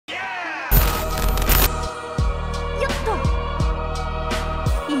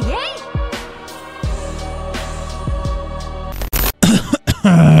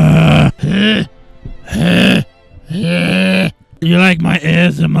you like my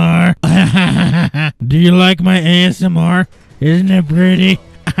ASMR? Do you like my ASMR? Isn't it pretty?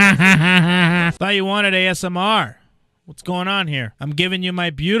 Thought you wanted ASMR. What's going on here? I'm giving you my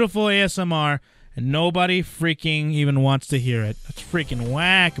beautiful ASMR, and nobody freaking even wants to hear it. That's freaking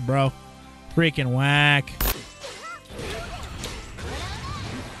whack, bro. Freaking whack.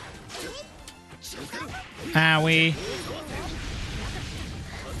 Owie.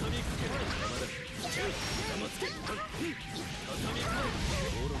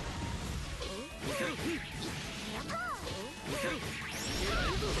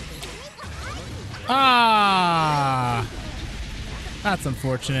 Ah, that's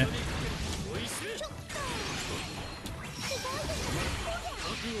unfortunate.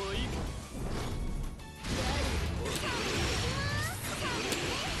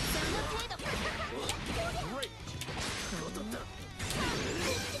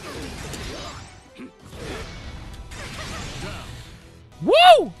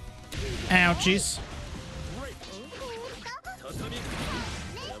 Woo! Ouchies.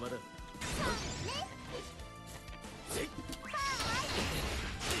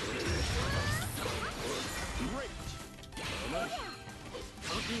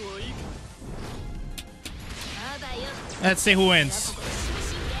 Let's see who wins.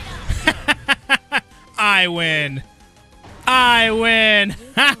 I win. I win.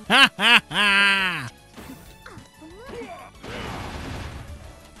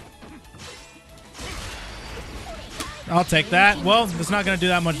 I'll take that. Well, it's not going to do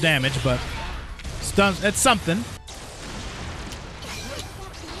that much damage, but it's something.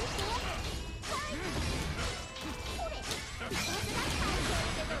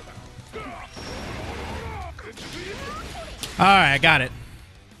 Alright, I got it.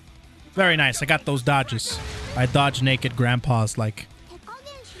 Very nice. I got those dodges. I dodge naked grandpas like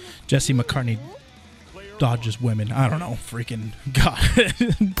Jesse McCartney dodges women. I don't know. Freaking God.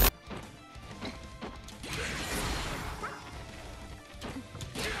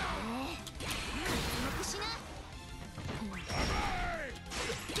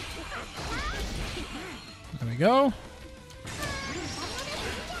 There we go.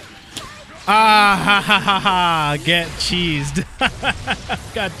 Ah ha ha ha ha! Get cheesed.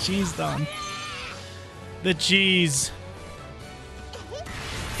 Got cheesed on. The cheese.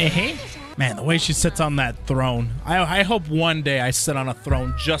 Man, the way she sits on that throne. I hope one day I sit on a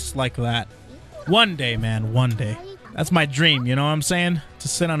throne just like that. One day, man. One day. That's my dream, you know what I'm saying? To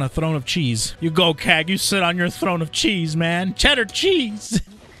sit on a throne of cheese. You go, Cag. You sit on your throne of cheese, man. Cheddar cheese.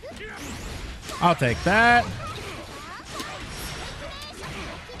 I'll take that.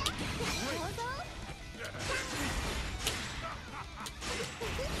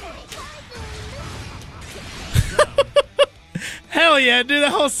 Hell yeah, dude,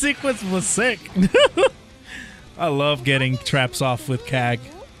 that whole sequence was sick. I love getting traps off with Cag.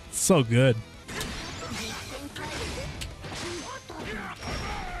 It's so good.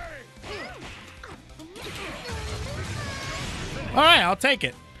 Alright, I'll take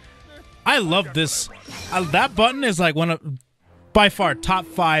it. I love this. That button is like one of, by far, top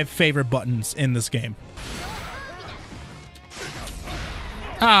 5 favorite buttons in this game.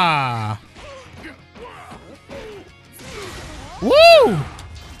 Ah. Woo!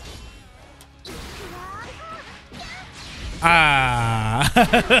 Ah.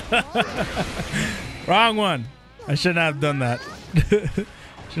 Wrong one. I shouldn't have done that.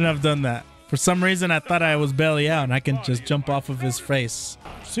 Shouldn't have done that. For some reason, I thought I was belly out and I can just jump off of his face.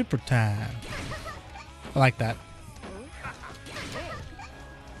 Super time. I like that.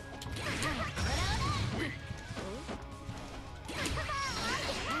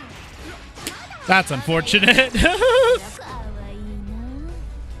 That's unfortunate.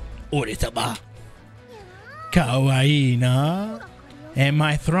 Ore-sama. Kawaii na. And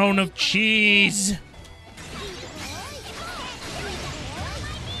my throne of cheese.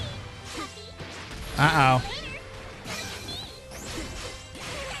 Uh-oh.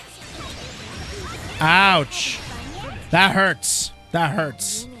 Ouch. That hurts. That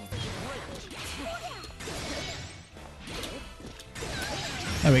hurts.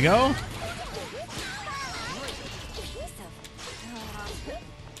 There we go.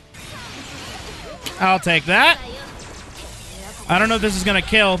 I'll take that. I don't know if this is gonna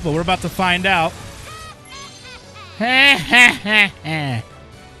kill, but we're about to find out. Hey,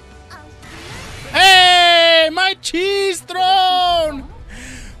 my cheese throne!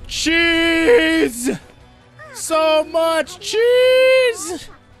 Cheese! So much cheese!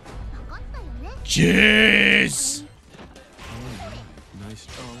 Cheese! Nice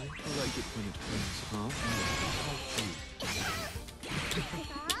try. I like it when it comes, huh?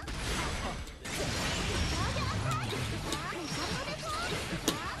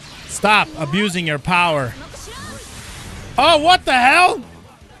 Stop abusing your power. Oh, what the hell?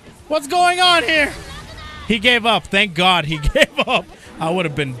 What's going on here? He gave up. Thank God he gave up. I would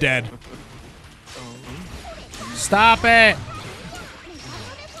have been dead. Stop it.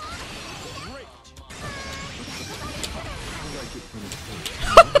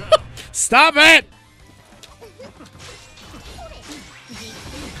 Stop it.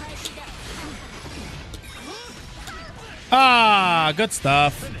 Ah, good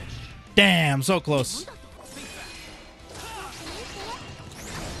stuff. Damn, so close.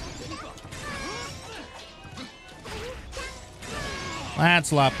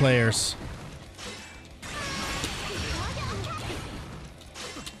 Lancelot players.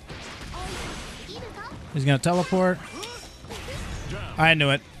 He's gonna teleport. I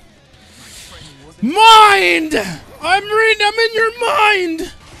knew it. Mind! I'm in your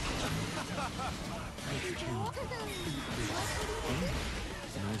mind!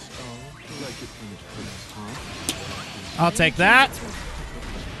 I'll take that.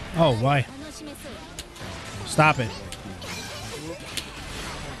 Oh, why? Stop it.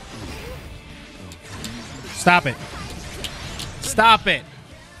 Stop it. Stop it.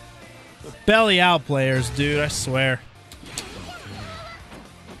 Belly out players, dude, I swear.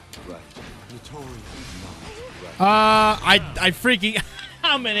 I freaking...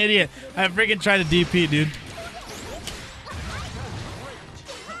 I'm an idiot. I freaking tried to DP, dude.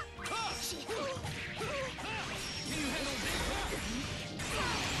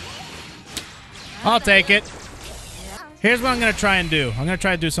 I'll take it. Here's what I'm going to try and do. I'm going to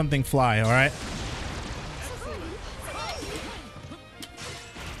try to do something fly, all right?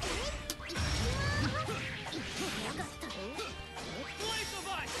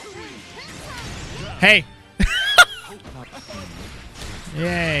 Hey.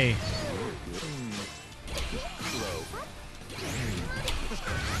 Yay.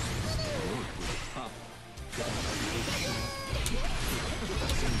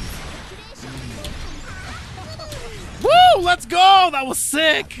 Woo! Let's go! That was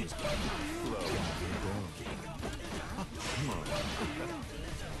sick!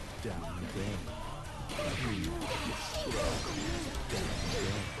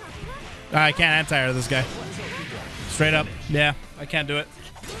 I can't anti-air this guy. Straight up. Yeah, I can't do it.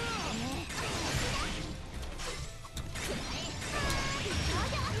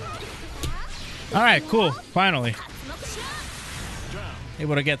 Alright, cool. Finally.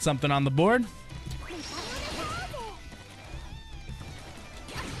 Able to get something on the board.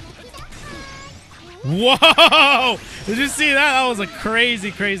 Whoa! Did you see that? That was a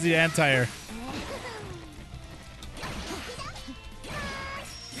crazy, crazy anti-air.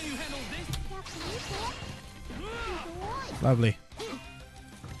 Lovely.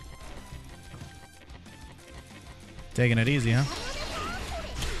 Taking it easy, huh?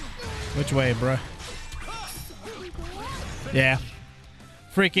 Which way, bruh? Yeah.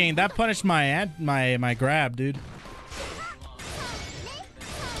 Freaking, that punished my grab, dude.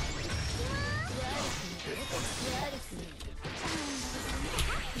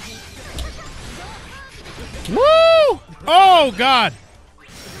 Woo! Oh, God!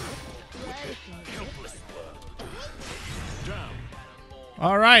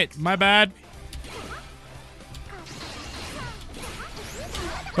 All right, my bad.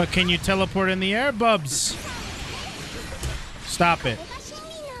 But can you teleport in the air, Bubs? Stop it.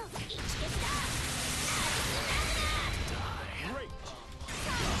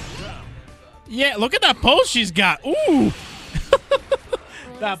 Yeah, look at that pose she's got. Ooh!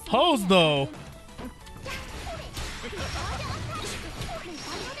 That pose, though.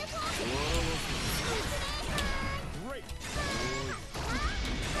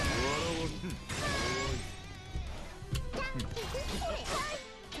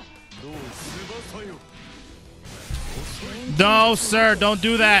 No, sir, don't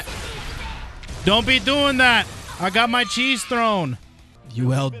do that. Don't be doing that. I got my cheese thrown.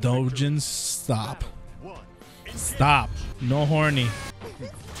 UL Dojins, stop. Stop. No horny.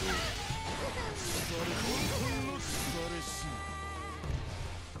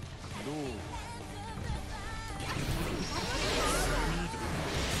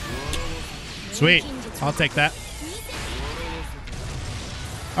 Sweet. I'll take that.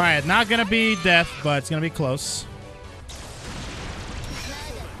 All right, not gonna be death, but it's gonna be close.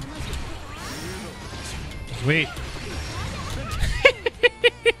 Sweet.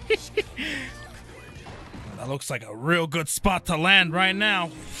 That looks like a real good spot to land right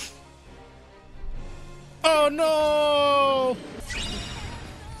now. Oh no!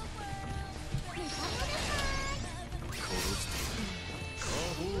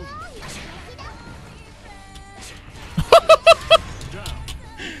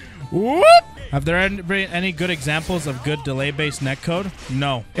 Whoop! Have there been any good examples of good delay-based netcode?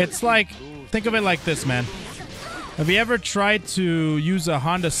 No. It's like, think of it like this, man. Have you ever tried to use a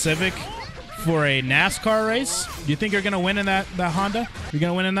Honda Civic for a NASCAR race? Do you think you're gonna win in that Honda? You're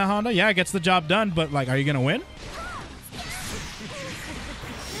gonna win in that Honda? Yeah, it gets the job done, but like, are you gonna win?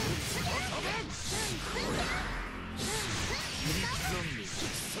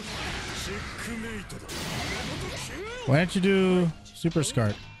 Why don't you do Super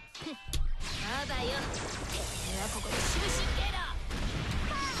Scart?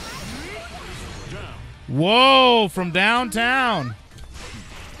 Whoa, from downtown.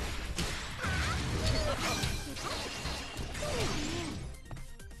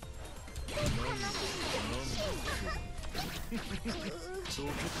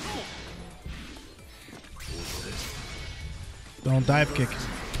 Don't dive kick.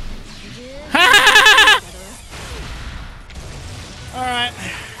 All right.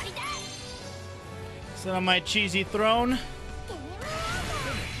 Sit on my cheesy throne.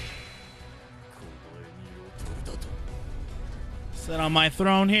 Sit on my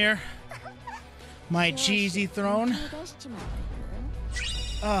throne here. My cheesy throne.